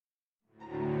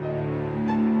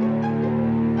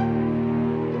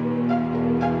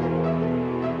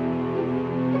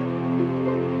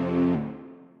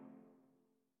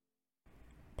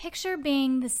Picture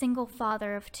being the single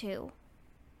father of two.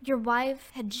 Your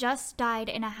wife had just died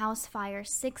in a house fire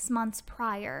 6 months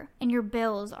prior, and your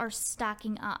bills are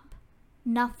stacking up.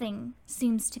 Nothing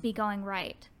seems to be going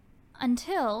right.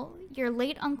 Until your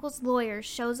late uncle's lawyer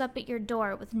shows up at your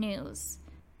door with news.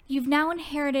 You've now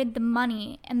inherited the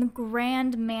money and the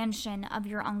grand mansion of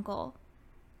your uncle.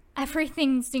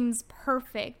 Everything seems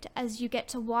perfect as you get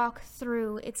to walk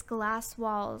through its glass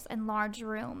walls and large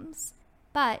rooms.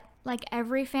 But, like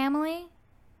every family,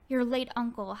 your late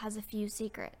uncle has a few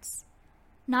secrets.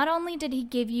 Not only did he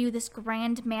give you this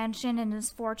grand mansion and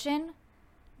his fortune,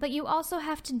 but you also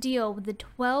have to deal with the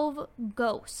 12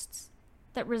 ghosts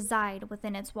that reside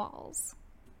within its walls.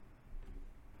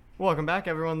 Welcome back,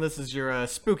 everyone. This is your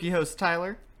spooky host,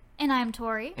 Tyler. And I'm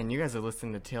Tori. And you guys are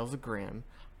listening to Tales of Grimm.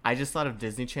 I just thought of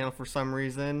Disney Channel for some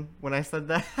reason when I said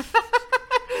that.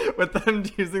 With them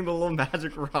using the little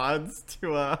magic rods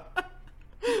to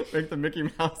make the Mickey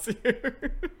Mouse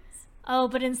ears. Oh,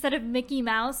 but instead of Mickey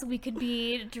Mouse, we could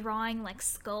be drawing like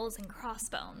skulls and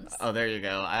crossbones. Oh, there you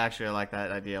go. I actually like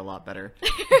that idea a lot better.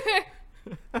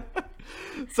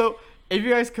 So, if you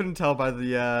guys couldn't tell by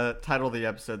the title of the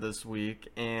episode this week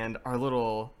and our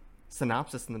little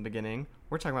synopsis in the beginning,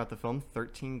 we're talking about the film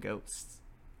 13 Ghosts.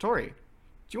 Tori,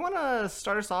 do you want to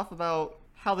start us off about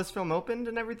how this film opened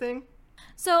and everything?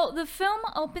 So, the film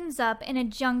opens up in a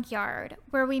junkyard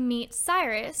where we meet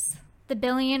Cyrus, the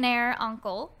billionaire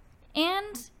uncle,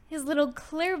 and his little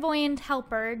clairvoyant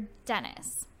helper,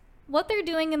 Dennis. What they're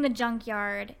doing in the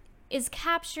junkyard is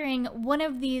capturing one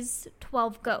of these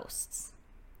 12 ghosts,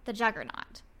 the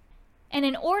Juggernaut. And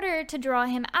in order to draw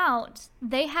him out,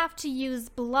 they have to use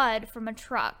blood from a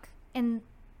truck and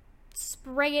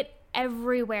spray it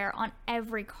everywhere on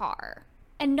every car.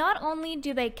 And not only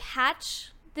do they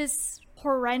catch this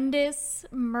horrendous,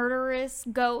 murderous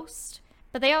ghost,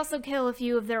 but they also kill a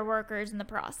few of their workers in the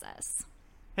process.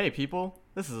 Hey people,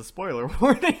 this is a spoiler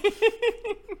warning.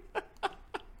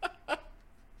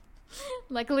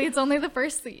 Luckily, it's only the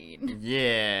first scene.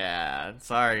 Yeah,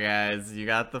 sorry guys, you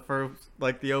got the first,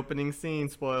 the opening scene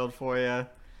spoiled for you.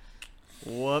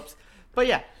 Whoops. But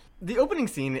yeah, the opening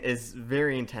scene is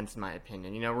very intense in my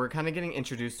opinion. You know, we're kind of getting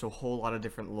introduced to a whole lot of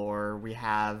different lore. We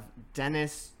have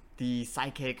Dennis, the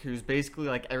psychic, who's basically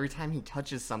every time he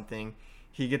touches something,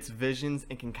 he gets visions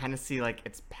and can kind of see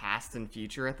its past and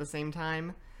future at the same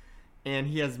time. And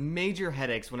he has major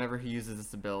headaches whenever he uses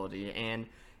this ability. And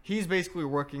he's basically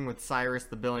working with Cyrus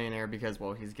the billionaire because,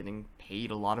 well, he's getting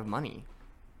paid a lot of money.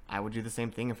 I would do the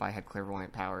same thing if I had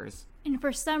clairvoyant powers. And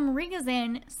for some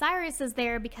reason, Cyrus is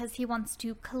there because he wants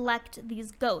to collect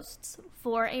these ghosts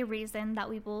for a reason that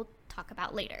we will talk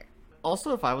about later.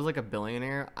 Also, if I was a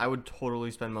billionaire, I would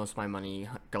totally spend most of my money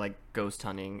ghost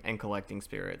hunting and collecting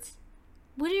spirits.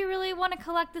 Would you really want to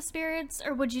collect the spirits,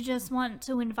 or would you just want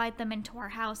to invite them into our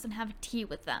house and have tea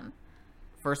with them?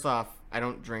 First off, I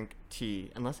don't drink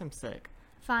tea unless I'm sick.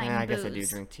 Fine, I guess I booze.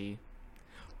 do drink tea.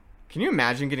 Can you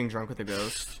imagine getting drunk with a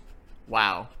ghost?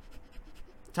 Wow.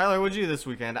 Tyler, what'd you do this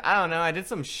weekend? I don't know. I did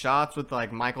some shots with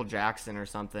Michael Jackson or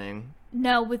something.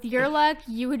 No, with your luck,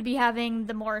 you would be having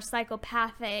the more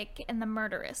psychopathic and the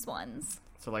murderous ones.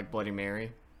 So Bloody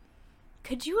Mary?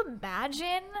 Could you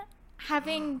imagine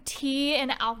having tea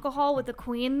and alcohol with the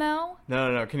queen, though?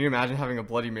 No. Can you imagine having a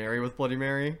Bloody Mary with Bloody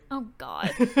Mary? Oh,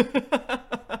 God.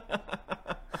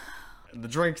 The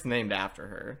drink's named after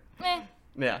her. Eh.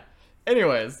 Yeah.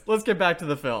 Anyways, let's get back to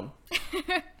the film.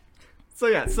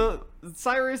 So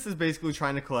Cyrus is basically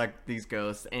trying to collect these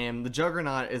ghosts, and the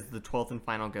Juggernaut is the 12th and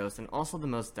final ghost, and also the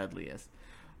most deadliest.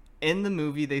 In the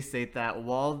movie, they state that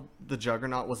while the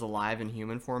Juggernaut was alive in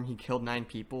human form, he killed 9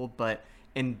 people, but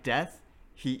in death,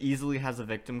 he easily has a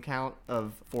victim count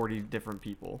of 40 different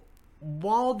people.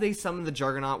 While they summon the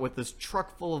Juggernaut with this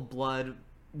truck full of blood,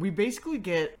 we basically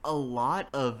get a lot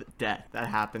of death that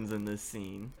happens in this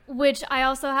scene. Which I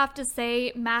also have to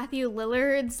say, Matthew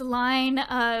Lillard's line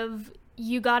of,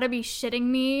 "You gotta be shitting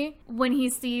me," when he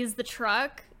sees the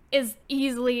truck is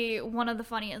easily one of the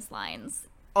funniest lines.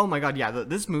 Oh my god, yeah,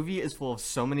 this movie is full of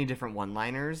so many different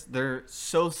one-liners. They're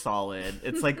so solid.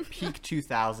 It's peak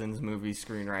 2000s movie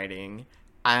screenwriting.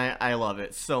 I love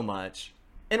it so much.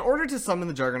 In order to summon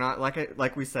the Juggernaut,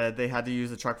 like we said, they had to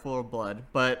use a truck full of blood.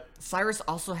 But Cyrus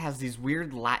also has these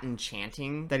weird Latin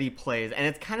chanting that he plays, and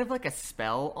it's kind of like a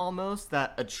spell almost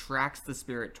that attracts the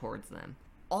spirit towards them.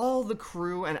 All the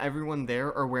crew and everyone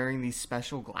there are wearing these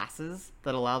special glasses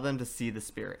that allow them to see the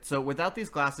spirit. So without these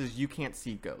glasses, you can't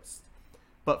see ghosts.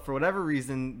 But for whatever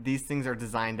reason, these things are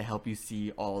designed to help you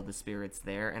see all the spirits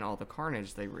there and all the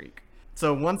carnage they wreak.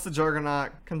 So once the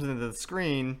Juggernaut comes into the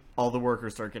screen, all the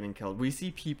workers start getting killed. We see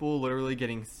people literally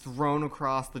getting thrown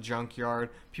across the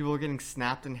junkyard. People are getting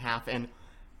snapped in half. And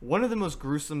one of the most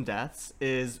gruesome deaths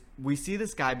is we see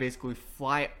this guy basically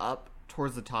fly up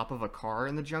towards the top of a car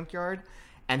in the junkyard,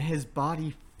 and his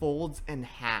body folds in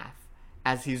half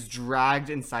as he's dragged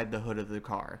inside the hood of the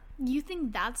car. You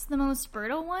think that's the most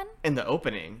brutal one? In the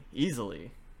opening,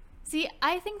 easily. See,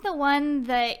 I think the one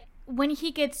that when he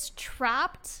gets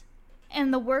trapped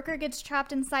and the worker gets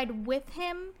trapped inside with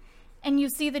him, and you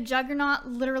see the Juggernaut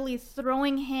literally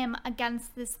throwing him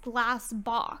against this glass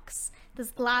box, this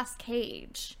glass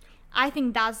cage. I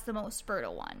think that's the most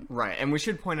brutal one. Right, and we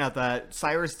should point out that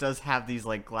Cyrus does have these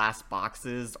like glass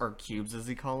boxes, or cubes as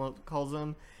he calls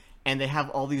them, and they have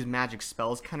all these magic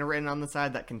spells kind of written on the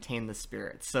side that contain the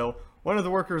spirits. So one of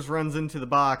the workers runs into the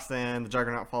box and the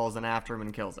Juggernaut follows in after him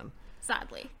and kills him.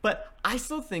 Sadly. But I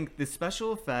still think the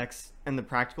special effects and the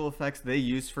practical effects they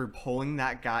used for pulling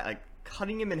that guy, like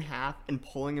cutting him in half and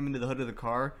pulling him into the hood of the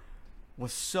car,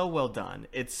 was so well done.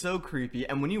 It's so creepy.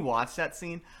 And when you watch that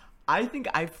scene, I think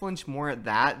I flinch more at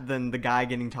that than the guy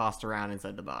getting tossed around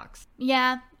inside the box.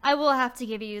 Yeah, I will have to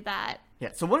give you that. Yeah,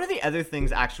 so one of the other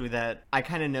things actually that I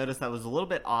kind of noticed that was a little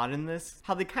bit odd in this,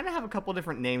 how they kind of have a couple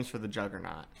different names for the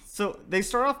Juggernaut. So they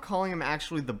start off calling him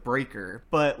actually the Breaker,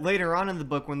 but later on in the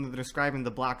book when they're describing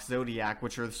the Black Zodiac,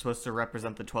 which are supposed to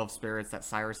represent the 12 spirits that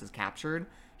Cyrus has captured,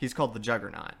 he's called the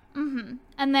Juggernaut. Mm-hmm.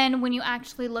 And then when you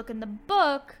actually look in the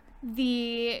book,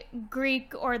 the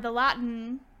Greek or the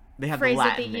Latin phrase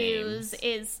that they use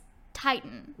is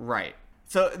Titan. Right.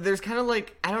 So there's kind of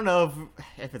like, I don't know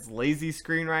if it's lazy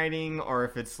screenwriting or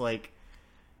if it's like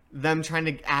them trying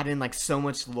to add in like so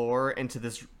much lore into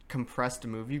this compressed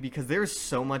movie, because there's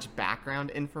so much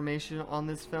background information on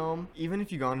this film. Even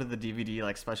if you go into the DVD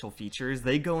like special features,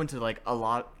 they go into like a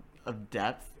lot of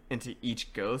depth into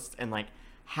each ghost and like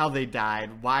how they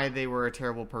died, why they were a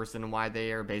terrible person, and why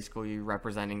they are basically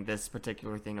representing this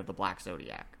particular thing of the Black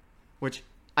Zodiac, which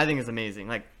I think is amazing.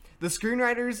 Like, the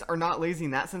screenwriters are not lazy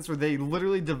in that sense, where they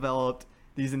literally developed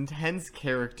these intense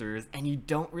characters, and you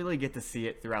don't really get to see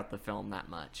it throughout the film that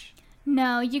much.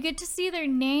 No, you get to see their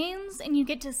names, and you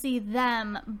get to see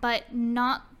them, but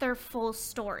not their full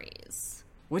stories.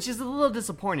 Which is a little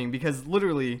disappointing, because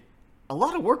literally, a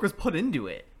lot of work was put into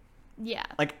it. Yeah.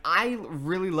 Like, I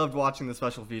really loved watching the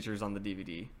special features on the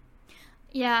DVD.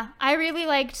 Yeah, I really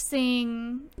liked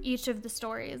seeing each of the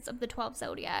stories of the 12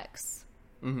 Zodiacs.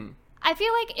 Mm-hmm. I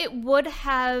feel like it would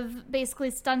have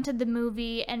basically stunted the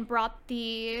movie and brought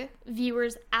the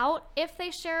viewers out if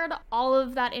they shared all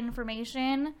of that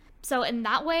information. So in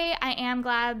that way, I am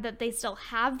glad that they still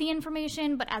have the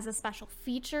information, but as a special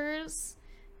features.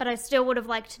 But I still would have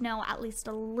liked to know at least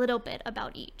a little bit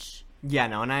about each. Yeah,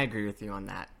 no, and I agree with you on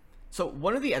that. So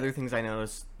one of the other things I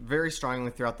noticed very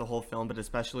strongly throughout the whole film, but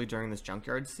especially during this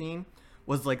junkyard scene,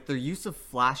 was like their use of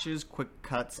flashes, quick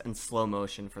cuts, and slow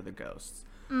motion for the ghosts.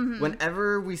 Mm-hmm.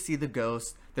 Whenever we see the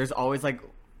ghost, there's always like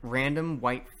random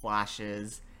white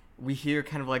flashes. We hear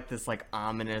kind of like this like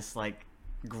ominous like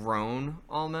groan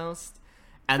almost.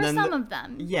 And for then some of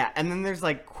them. Yeah, and then there's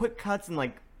like quick cuts and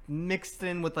like mixed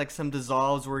in with like some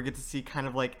dissolves where we get to see kind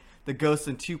of like the ghost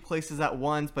in two places at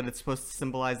once, but it's supposed to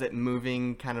symbolize it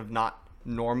moving kind of not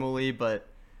normally but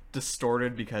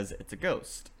distorted because it's a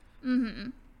ghost. Mm-hmm.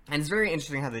 And it's very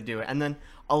interesting how they do it. And then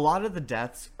a lot of the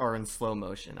deaths are in slow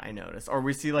motion, I noticed. Or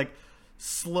we see, like,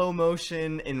 slow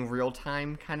motion in real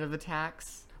time kind of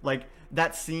attacks. Like,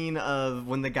 that scene of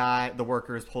when the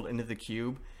worker is pulled into the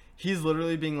cube, he's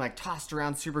literally being, like, tossed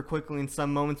around super quickly in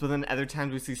some moments, but then other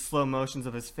times we see slow motions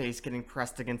of his face getting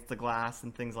pressed against the glass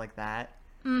and things like that.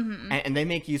 Mm-hmm. And they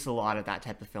make use a lot of that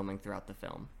type of filming throughout the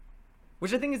film.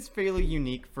 Which I think is fairly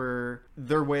unique for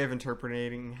their way of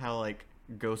interpreting how, like,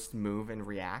 ghosts move and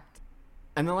react.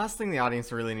 And the last thing the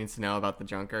audience really needs to know about the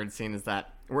junkyard scene is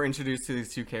that we're introduced to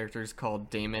these two characters called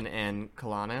Damon and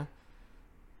Kalina.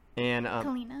 And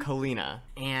Kalina.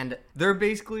 And they're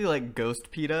basically like Ghost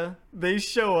PETA. They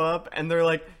show up and they're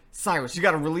like, Cyrus, you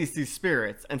gotta release these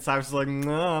spirits. And Cyrus is like,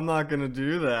 no, I'm not gonna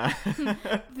do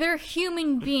that. They're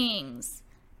human beings.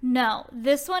 No,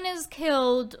 this one has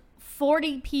killed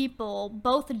 40 people,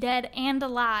 both dead and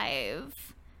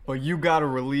alive. But you gotta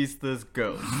release this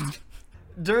ghost.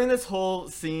 During this whole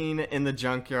scene in the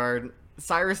junkyard,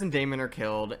 Cyrus and Damon are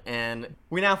killed, and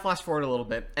we now flash forward a little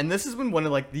bit, and this is when one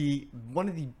of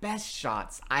the best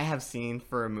shots I have seen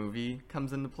for a movie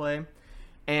comes into play,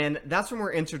 and that's when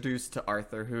we're introduced to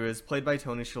Arthur, who is played by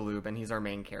Tony Shalhoub, and he's our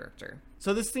main character.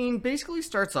 So the scene basically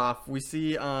starts off, we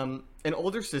see an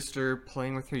older sister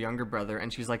playing with her younger brother,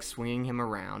 and she's like swinging him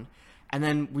around. And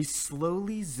then we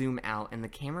slowly zoom out, and the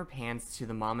camera pans to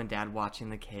the mom and dad watching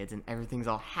the kids, and everything's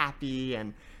all happy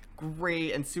and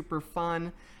great and super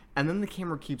fun. And then the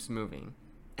camera keeps moving,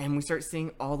 and we start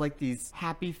seeing all like these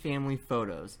happy family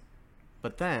photos.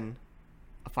 But then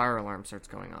a fire alarm starts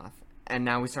going off, and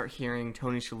now we start hearing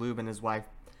Tony Shalhoub and his wife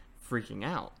freaking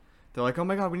out. They're like, oh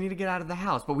my god, we need to get out of the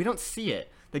house. But we don't see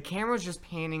it. The camera's just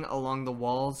panning along the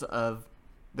walls of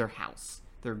their house,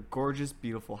 their gorgeous,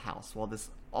 beautiful house, while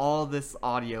all this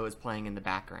audio is playing in the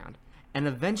background. And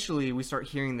eventually we start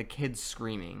hearing the kids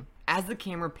screaming. As the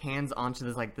camera pans onto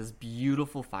this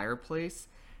beautiful fireplace,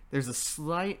 there's a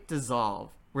slight dissolve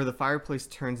where the fireplace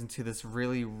turns into this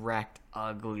really wrecked,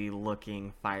 ugly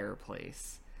looking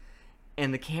fireplace.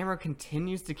 And the camera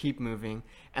continues to keep moving,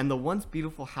 and the once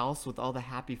beautiful house with all the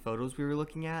happy photos we were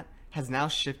looking at has now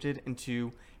shifted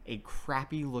into a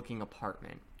crappy looking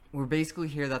apartment. We basically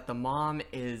hear that the mom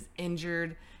is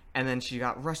injured, and then she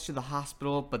got rushed to the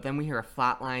hospital, but then we hear a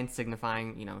flat line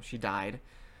signifying, she died.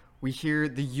 We hear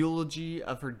the eulogy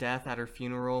of her death at her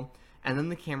funeral, and then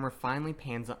the camera finally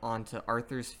pans onto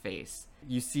Arthur's face.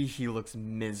 You see he looks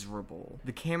miserable.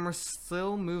 The camera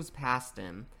still moves past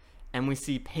him, and we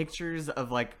see pictures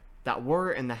of that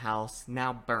were in the house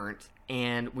now burnt,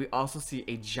 and we also see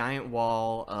a giant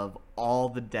wall of all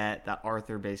the debt that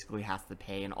Arthur basically has to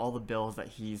pay and all the bills that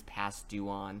he's past due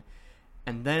on.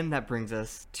 And then that brings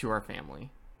us to our family.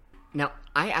 Now,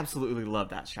 I absolutely love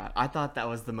that shot. I thought that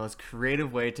was the most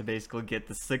creative way to basically get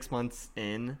the 6 months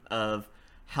in of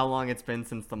how long it's been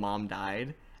since the mom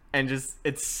died. And just,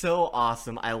 it's so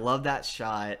awesome. I love that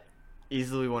shot.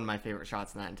 Easily one of my favorite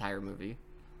shots in that entire movie.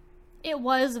 It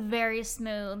was very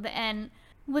smooth, and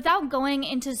without going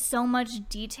into so much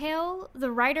detail, the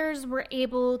writers were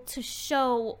able to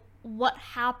show what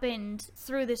happened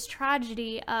through this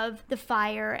tragedy of the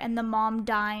fire and the mom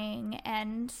dying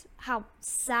and how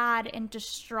sad and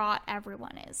distraught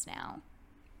everyone is now.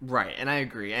 Right, and I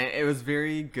agree. And it was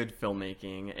very good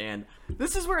filmmaking, and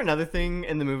this is where another thing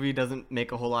in the movie doesn't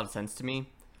make a whole lot of sense to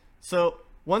me. So,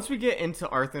 once we get into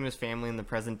Arthur and his family in the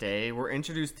present day, we're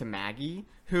introduced to Maggie,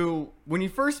 who, when you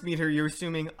first meet her, you're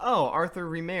assuming, oh, Arthur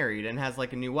remarried and has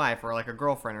a new wife or a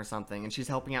girlfriend or something, and she's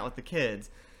helping out with the kids.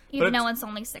 Even though it's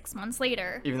only 6 months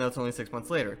later. Even though it's only 6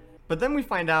 months later. But then we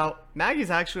find out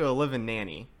Maggie's actually a live-in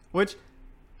nanny, which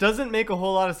doesn't make a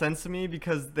whole lot of sense to me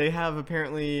because they have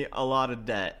apparently a lot of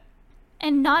debt.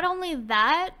 And not only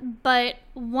that, but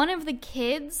one of the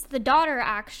kids, the daughter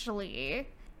actually,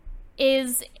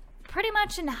 is pretty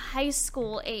much in high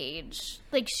school age.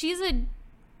 She's a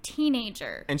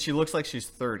teenager. And she looks like she's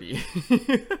 30.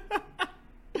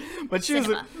 But she was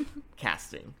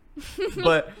casting.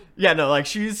 But yeah, no,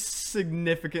 she's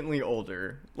significantly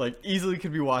older. Easily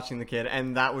could be watching the kid,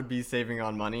 and that would be saving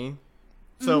on money.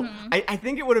 So I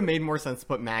think it would have made more sense to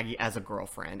put Maggie as a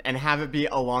girlfriend and have it be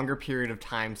a longer period of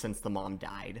time since the mom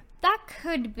died. That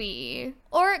could be.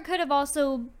 Or it could have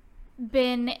also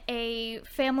been a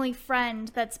family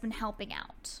friend that's been helping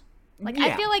out. Yeah.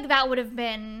 I feel like that would have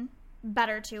been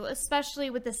better too, especially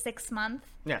with the 6 month.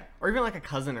 Yeah, or even a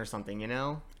cousin or something,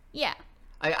 Yeah.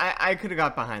 I could have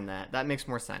got behind that. That makes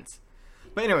more sense.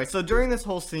 But anyway, so during this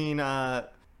whole scene,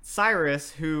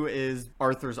 Cyrus, who is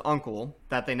Arthur's uncle,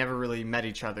 that they never really met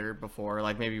each other before,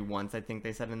 maybe once, I think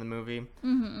they said in the movie.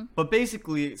 Mm-hmm. But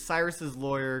basically, Cyrus's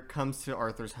lawyer comes to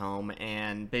Arthur's home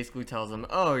and basically tells him,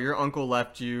 oh, your uncle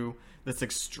left you this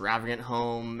extravagant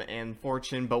home and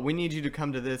fortune, but we need you to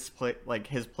come to this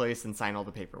his place and sign all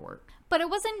the paperwork. But it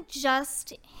wasn't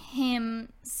just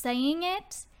him saying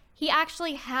it. He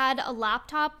actually had a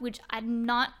laptop, which I'm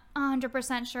not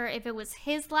 100% sure if it was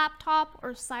his laptop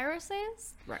or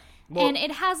Cyrus's. Right. Well, and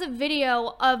it has a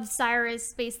video of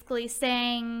Cyrus basically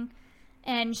saying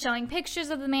and showing pictures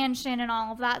of the mansion and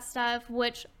all of that stuff,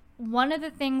 which one of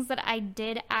the things that I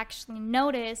did actually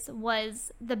notice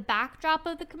was the backdrop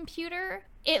of the computer.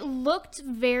 It looked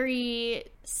very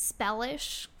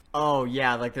spellish. Oh,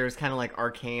 yeah, there's kind of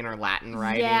arcane or Latin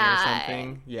writing or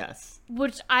something. Yes.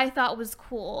 Which I thought was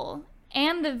cool.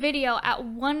 And the video, at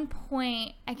one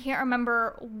point, I can't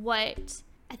remember what,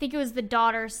 I think it was the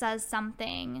daughter says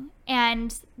something,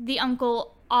 and the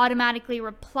uncle automatically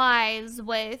replies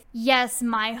with, yes,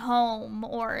 my home,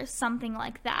 or something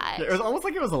like that. It was almost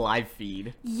like it was a live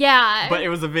feed. Yeah. But it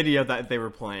was a video that they were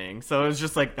playing, so it was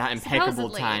just that impeccable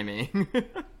timing.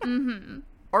 Mm-hmm.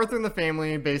 Arthur and the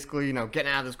family basically, getting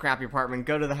out of this crappy apartment,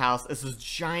 go to the house. It's this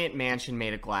giant mansion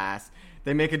made of glass.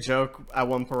 They make a joke at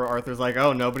one point where Arthur's like,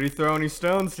 oh, nobody throw any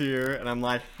stones here. And I'm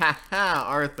like, ha ha,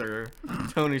 Arthur.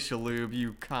 Tony Shalhoub,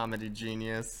 you comedy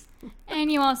genius.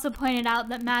 And you also pointed out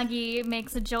that Maggie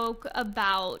makes a joke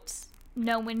about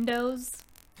no windows.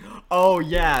 Oh,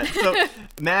 yeah. So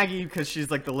Maggie, because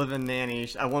she's like the living nanny,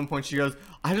 at one point she goes,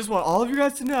 I just want all of you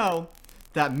guys to know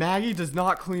that Maggie does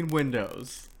not clean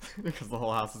windows. Because the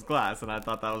whole house is glass, and I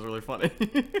thought that was really funny.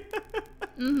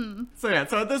 So yeah,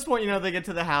 so at this point, they get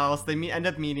to the house. They end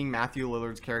up meeting Matthew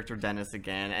Lillard's character Dennis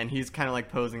again, and he's kind of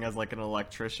like posing as like an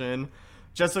electrician,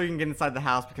 just so he can get inside the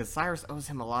house because Cyrus owes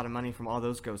him a lot of money from all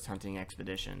those ghost hunting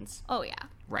expeditions. Oh yeah.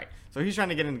 Right. So he's trying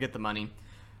to get in to get the money.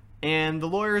 And the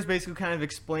lawyer is basically kind of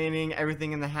explaining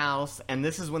everything in the house, and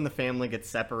this is when the family gets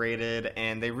separated,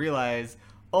 and they realize,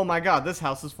 oh my god, this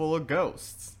house is full of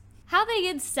ghosts. How they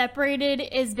get separated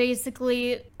is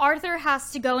basically Arthur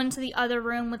has to go into the other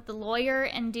room with the lawyer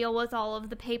and deal with all of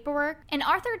the paperwork. And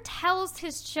Arthur tells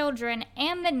his children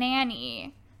and the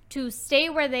nanny to stay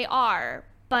where they are,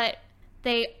 but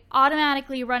they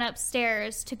automatically run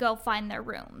upstairs to go find their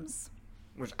rooms.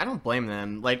 Which I don't blame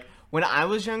them. Like, when I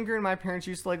was younger and my parents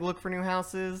used to like look for new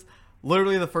houses,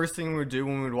 literally the first thing we would do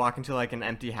when we would walk into like an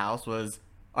empty house was,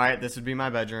 all right, this would be my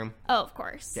bedroom. Oh, of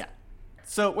course. Yeah.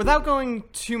 So, without going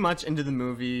too much into the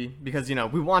movie, because,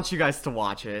 we want you guys to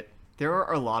watch it, there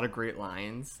are a lot of great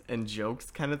lines and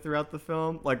jokes kind of throughout the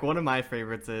film. Like, one of my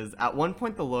favorites is, at one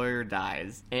point the lawyer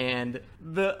dies, and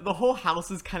the whole house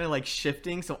is kind of, like,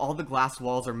 shifting, so all the glass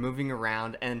walls are moving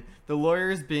around, and the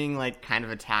lawyer is being, like, kind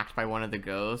of attacked by one of the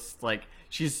ghosts. Like,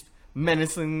 she's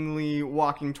menacingly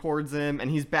walking towards him, and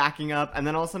he's backing up, and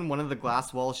then all of a sudden one of the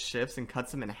glass walls shifts and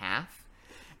cuts him in half.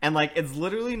 And, like, it's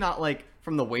literally not, like,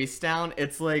 from the waist down.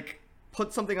 It's, like,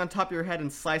 put something on top of your head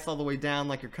and slice all the way down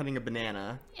like you're cutting a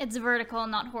banana. It's vertical,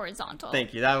 not horizontal.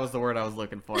 Thank you. That was the word I was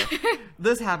looking for.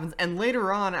 This happens, and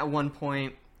later on, at one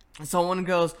point, someone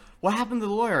goes, what happened to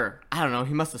the lawyer? I don't know.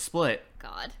 He must have split.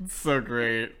 God. It's so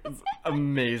great. It's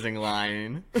amazing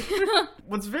line.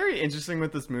 What's very interesting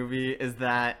with this movie is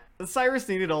that Cyrus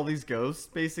needed all these ghosts,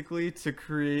 basically, to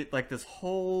create, like, this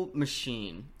whole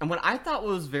machine. And what I thought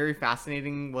was very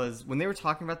fascinating was when they were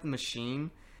talking about the machine,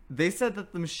 they said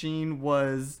that the machine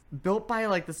was built by,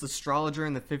 like, this astrologer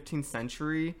in the 15th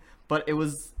century, but it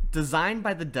was designed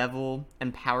by the devil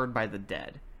and powered by the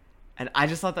dead. And I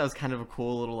just thought that was kind of a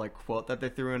cool little, like, quote that they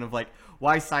threw in of, like,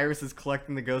 why Cyrus is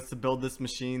collecting the ghosts to build this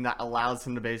machine that allows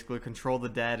him to basically control the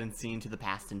dead and see into the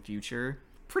past and future.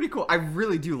 Pretty cool. I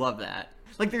really do love that.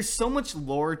 Like, there's so much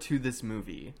lore to this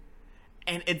movie.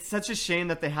 And it's such a shame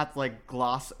that they have to, like,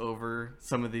 gloss over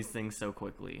some of these things so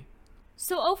quickly.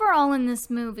 So overall in this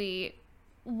movie,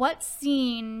 what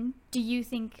scene do you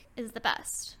think is the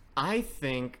best? I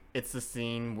think it's the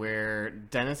scene where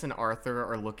Dennis and Arthur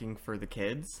are looking for the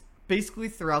kids. Basically,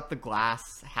 throughout the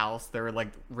glass house, there are,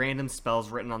 like, random spells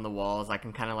written on the walls that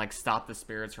can kind of, like, stop the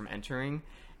spirits from entering.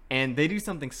 And they do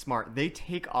something smart. They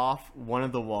take off one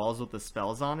of the walls with the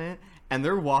spells on it, and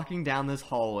they're walking down this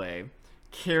hallway,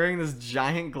 carrying this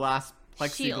giant glass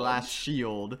plexiglass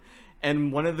shield.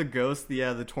 And one of the ghosts,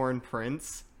 the Torn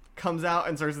Prince, comes out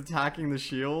and starts attacking the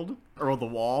shield, or the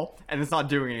wall, and it's not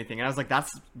doing anything. And I was like,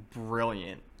 that's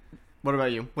brilliant. What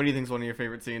about you? What do you think is one of your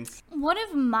favorite scenes? One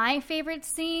of my favorite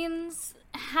scenes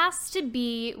has to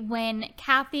be when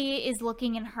Kathy is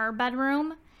looking in her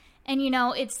bedroom. And,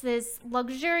 it's this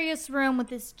luxurious room with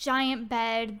this giant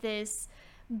bed, this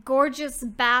gorgeous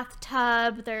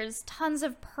bathtub. There's tons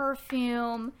of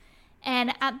perfume.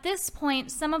 And at this point,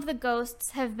 some of the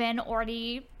ghosts have been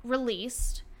already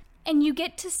released. And you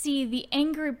get to see the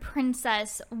angry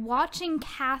princess watching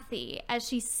Kathy as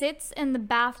she sits in the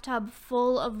bathtub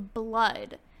full of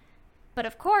blood. But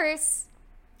of course,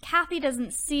 Kathy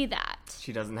doesn't see that.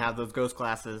 She doesn't have those ghost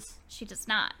glasses. She does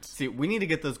not. See, we need to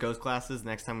get those ghost glasses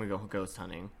next time we go ghost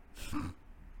hunting.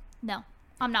 No,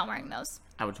 I'm not wearing those.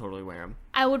 I would totally wear them.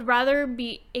 I would rather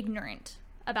be ignorant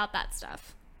about that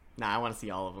stuff. Nah, I want to see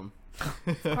all of them.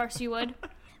 Of course you would.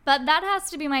 But that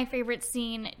has to be my favorite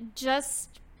scene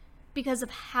just because of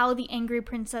how the angry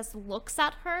princess looks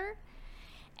at her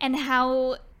and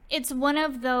how it's one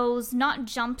of those not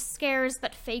jump scares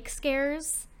but fake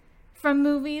scares from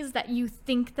movies that you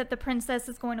think that the princess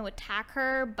is going to attack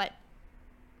her, but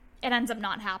it ends up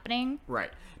not happening.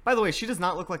 Right. By the way, she does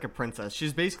not look like a princess.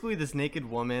 She's basically this naked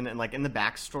woman, and, like, in the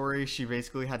backstory, she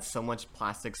basically had so much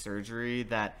plastic surgery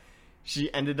that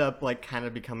she ended up, like, kind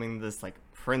of becoming this, like,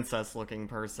 princess-looking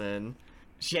person.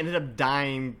 She ended up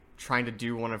dying trying to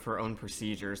do one of her own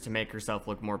procedures to make herself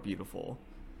look more beautiful.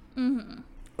 Mm-hmm.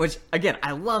 Which, again,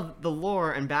 I love the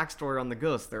lore and backstory on the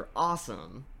ghosts. They're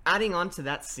awesome. Adding on to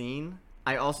that scene,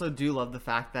 I also do love the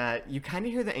fact that you kind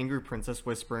of hear the angry princess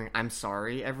whispering, "I'm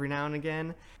sorry," every now and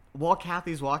again. While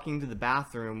Kathy's walking to the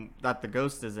bathroom that the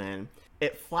ghost is in,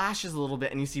 it flashes a little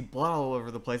bit and you see blood all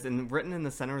over the place. And written in the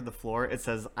center of the floor, it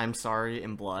says, "I'm sorry,"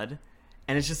 in blood.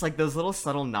 And it's just like those little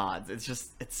subtle nods.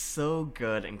 It's so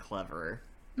good and clever.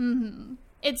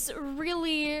 It's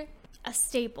really a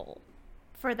staple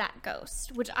for that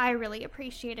ghost, which I really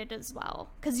appreciated as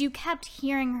well. Because you kept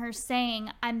hearing her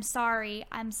saying, I'm sorry,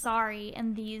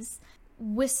 in these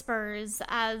whispers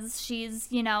as she's,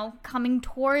 coming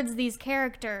towards these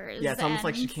characters. Yeah, it's almost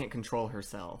like she can't control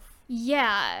herself.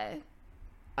 Yeah.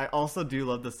 I also do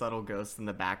love the subtle ghosts in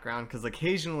the background, because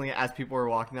occasionally as people are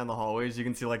walking down the hallways, you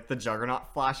can see like the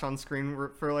Juggernaut flash on screen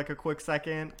for like a quick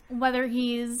second. Whether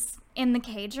he's in the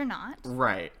cage or not.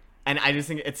 Right. And I just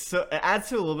think it adds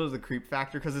to a little bit of the creep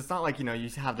factor, because it's not like, you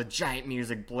have the giant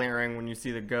music blaring when you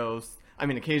see the ghost. I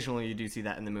mean, occasionally you do see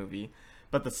that in the movie.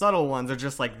 But the subtle ones are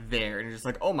just like there, and you're just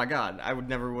like, oh my god, I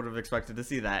would have expected to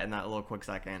see that in that little quick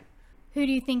second. Who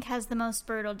do you think has the most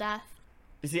brutal death?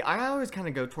 You see, I always kind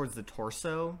of go towards the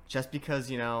torso, just because,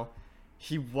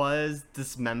 he was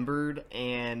dismembered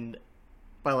and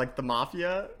by like the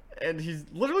mafia, and he's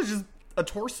literally just a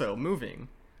torso moving.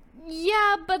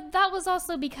 Yeah, but that was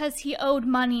also because he owed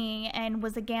money and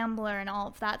was a gambler and all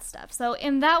of that stuff. So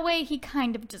in that way, he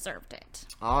kind of deserved it.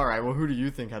 All right, well, who do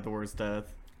you think had the worst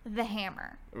death? The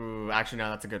Hammer. Ooh, actually, no,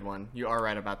 that's a good one. You are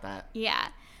right about that. Yeah.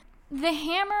 The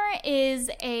Hammer is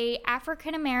a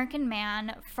African-American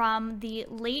man from the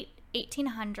late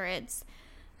 1800s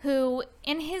who,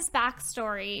 in his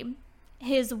backstory,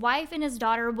 his wife and his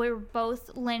daughter were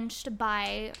both lynched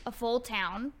by a full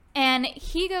town. And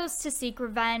he goes to seek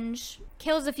revenge,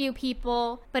 kills a few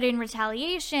people, but in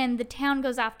retaliation, the town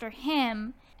goes after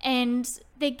him, and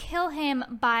they kill him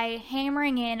by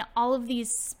hammering in all of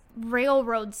these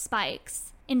railroad spikes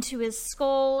into his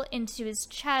skull, into his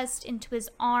chest, into his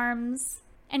arms,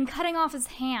 and cutting off his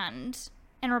hand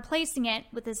and replacing it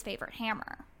with his favorite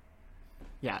hammer.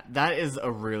 Yeah, that is a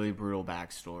really brutal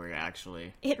backstory,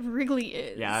 actually. It really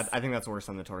is. Yeah, I think that's worse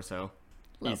than the torso.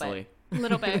 Easily. A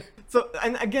little bit. So,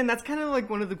 and again, that's kind of like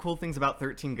one of the cool things about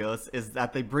 13 Ghosts is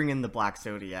that they bring in the Black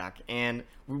Zodiac. And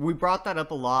we brought that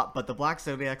up a lot, but the Black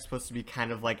Zodiac's supposed to be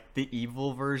kind of like the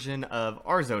evil version of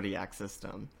our Zodiac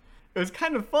system. It was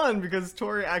kind of fun because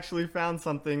Tori actually found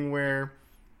something where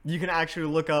you can actually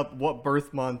look up what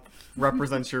birth month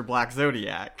represents your Black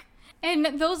Zodiac.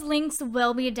 And those links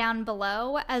will be down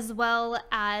below, as well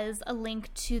as a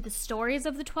link to the stories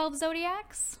of the 12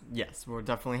 Zodiacs. Yes, we'll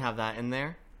definitely have that in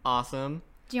there. Awesome.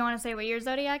 Do you want to say what your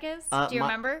Zodiac is? Do you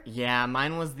remember? Yeah,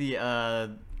 mine was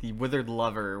the Withered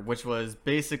Lover, which was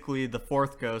basically the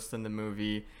fourth ghost in the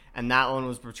movie, and that one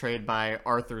was portrayed by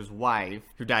Arthur's wife,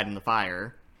 who died in the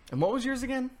fire. And what was yours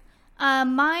again?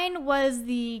 Mine was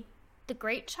the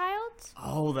Great Child.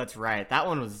 Oh, that's right. That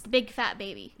one was... The big fat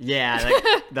baby. Yeah,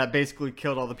 that basically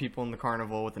killed all the people in the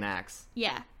carnival with an axe.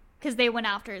 Yeah, because they went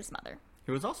after his mother.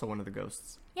 Who was also one of the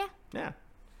ghosts. Yeah. Yeah.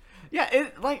 Yeah,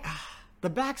 the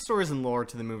backstories and lore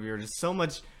to the movie are just so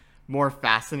much more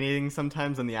fascinating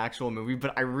sometimes than the actual movie,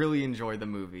 but I really enjoy the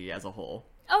movie as a whole.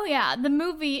 Oh yeah, the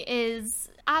movie is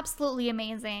absolutely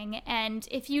amazing, and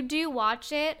if you do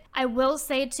watch it, I will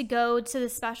say to go to the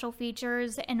special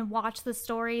features and watch the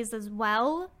stories as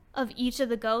well of each of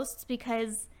the ghosts,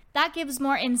 because that gives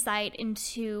more insight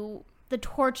into the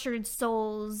tortured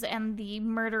souls and the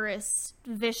murderous,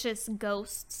 vicious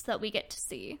ghosts that we get to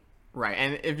see. Right,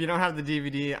 and if you don't have the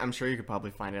DVD, I'm sure you could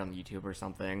probably find it on YouTube or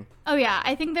something. Oh yeah,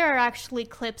 I think there are actually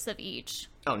clips of each.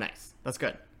 Oh, nice. That's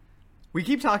good. We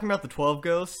keep talking about the 12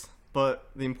 ghosts, but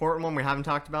the important one we haven't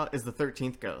talked about is the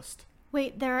 13th ghost.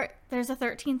 Wait, there's a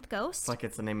 13th ghost? It's like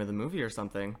it's the name of the movie or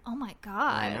something. Oh my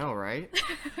god. I know, right?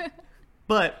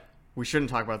 But we shouldn't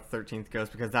talk about the 13th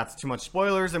ghost because that's too much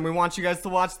spoilers, and we want you guys to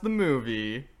watch the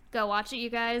movie. Go watch it, you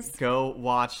guys. Go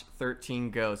watch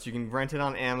 13 Ghosts. You can rent it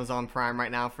on Amazon Prime right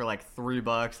now for like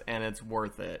 $3, and it's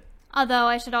worth it. Although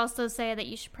I should also say that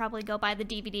you should probably go buy the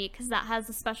DVD because that has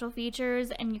the special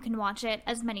features and you can watch it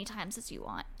as many times as you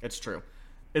want. It's true.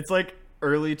 It's like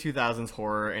early 2000s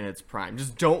horror in its prime.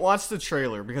 Just don't watch the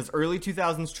trailer because early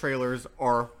 2000s trailers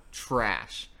are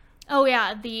trash. Oh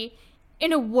yeah,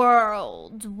 in a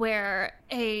world where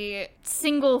a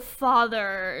single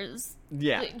father's...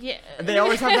 Yeah. They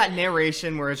always have that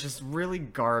narration where it's just really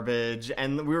garbage,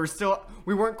 and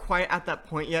we weren't quite at that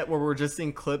point yet where we're just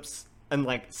seeing clips and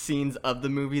like scenes of the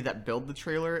movie that build the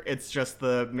trailer. It's just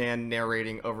the man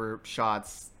narrating over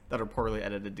shots that are poorly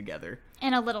edited together.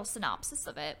 And a little synopsis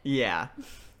of it. Yeah.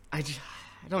 I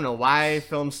don't know why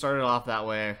films started off that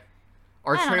way.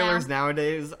 Our trailers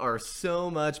nowadays are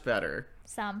so much better.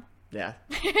 Some. Yeah.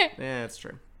 Yeah, it's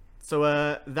true.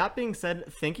 So that being said,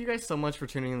 thank you guys so much for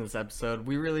tuning in this episode.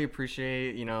 We really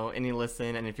appreciate, any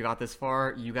listen. And if you got this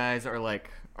far, you guys are like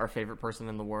our favorite person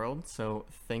in the world. So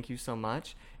thank you so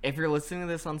much. If you're listening to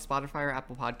this on Spotify or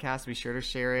Apple Podcasts, be sure to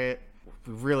share it.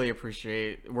 We really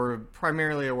appreciate it. We're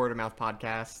primarily a word of mouth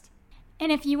podcast.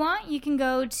 And if you want, you can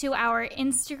go to our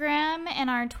Instagram and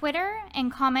our Twitter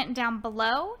and comment down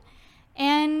below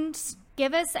and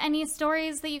give us any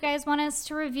stories that you guys want us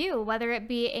to review, whether it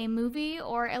be a movie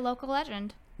or a local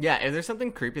legend. Yeah, if there's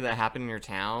something creepy that happened in your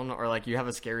town or like you have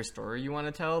a scary story you want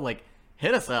to tell, like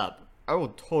hit us up. I will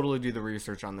totally do the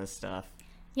research on this stuff.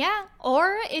 Yeah,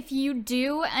 or if you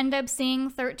do end up seeing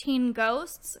 13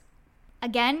 ghosts,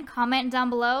 again, comment down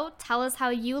below. Tell us how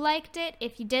you liked it,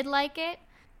 if you did like it.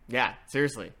 Yeah,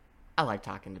 seriously. I like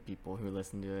talking to people who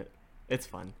listen to it. It's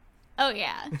fun. Oh,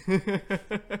 yeah.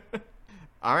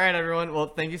 All right, everyone. Well,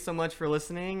 thank you so much for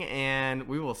listening, and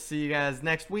we will see you guys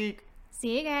next week.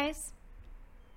 See you guys.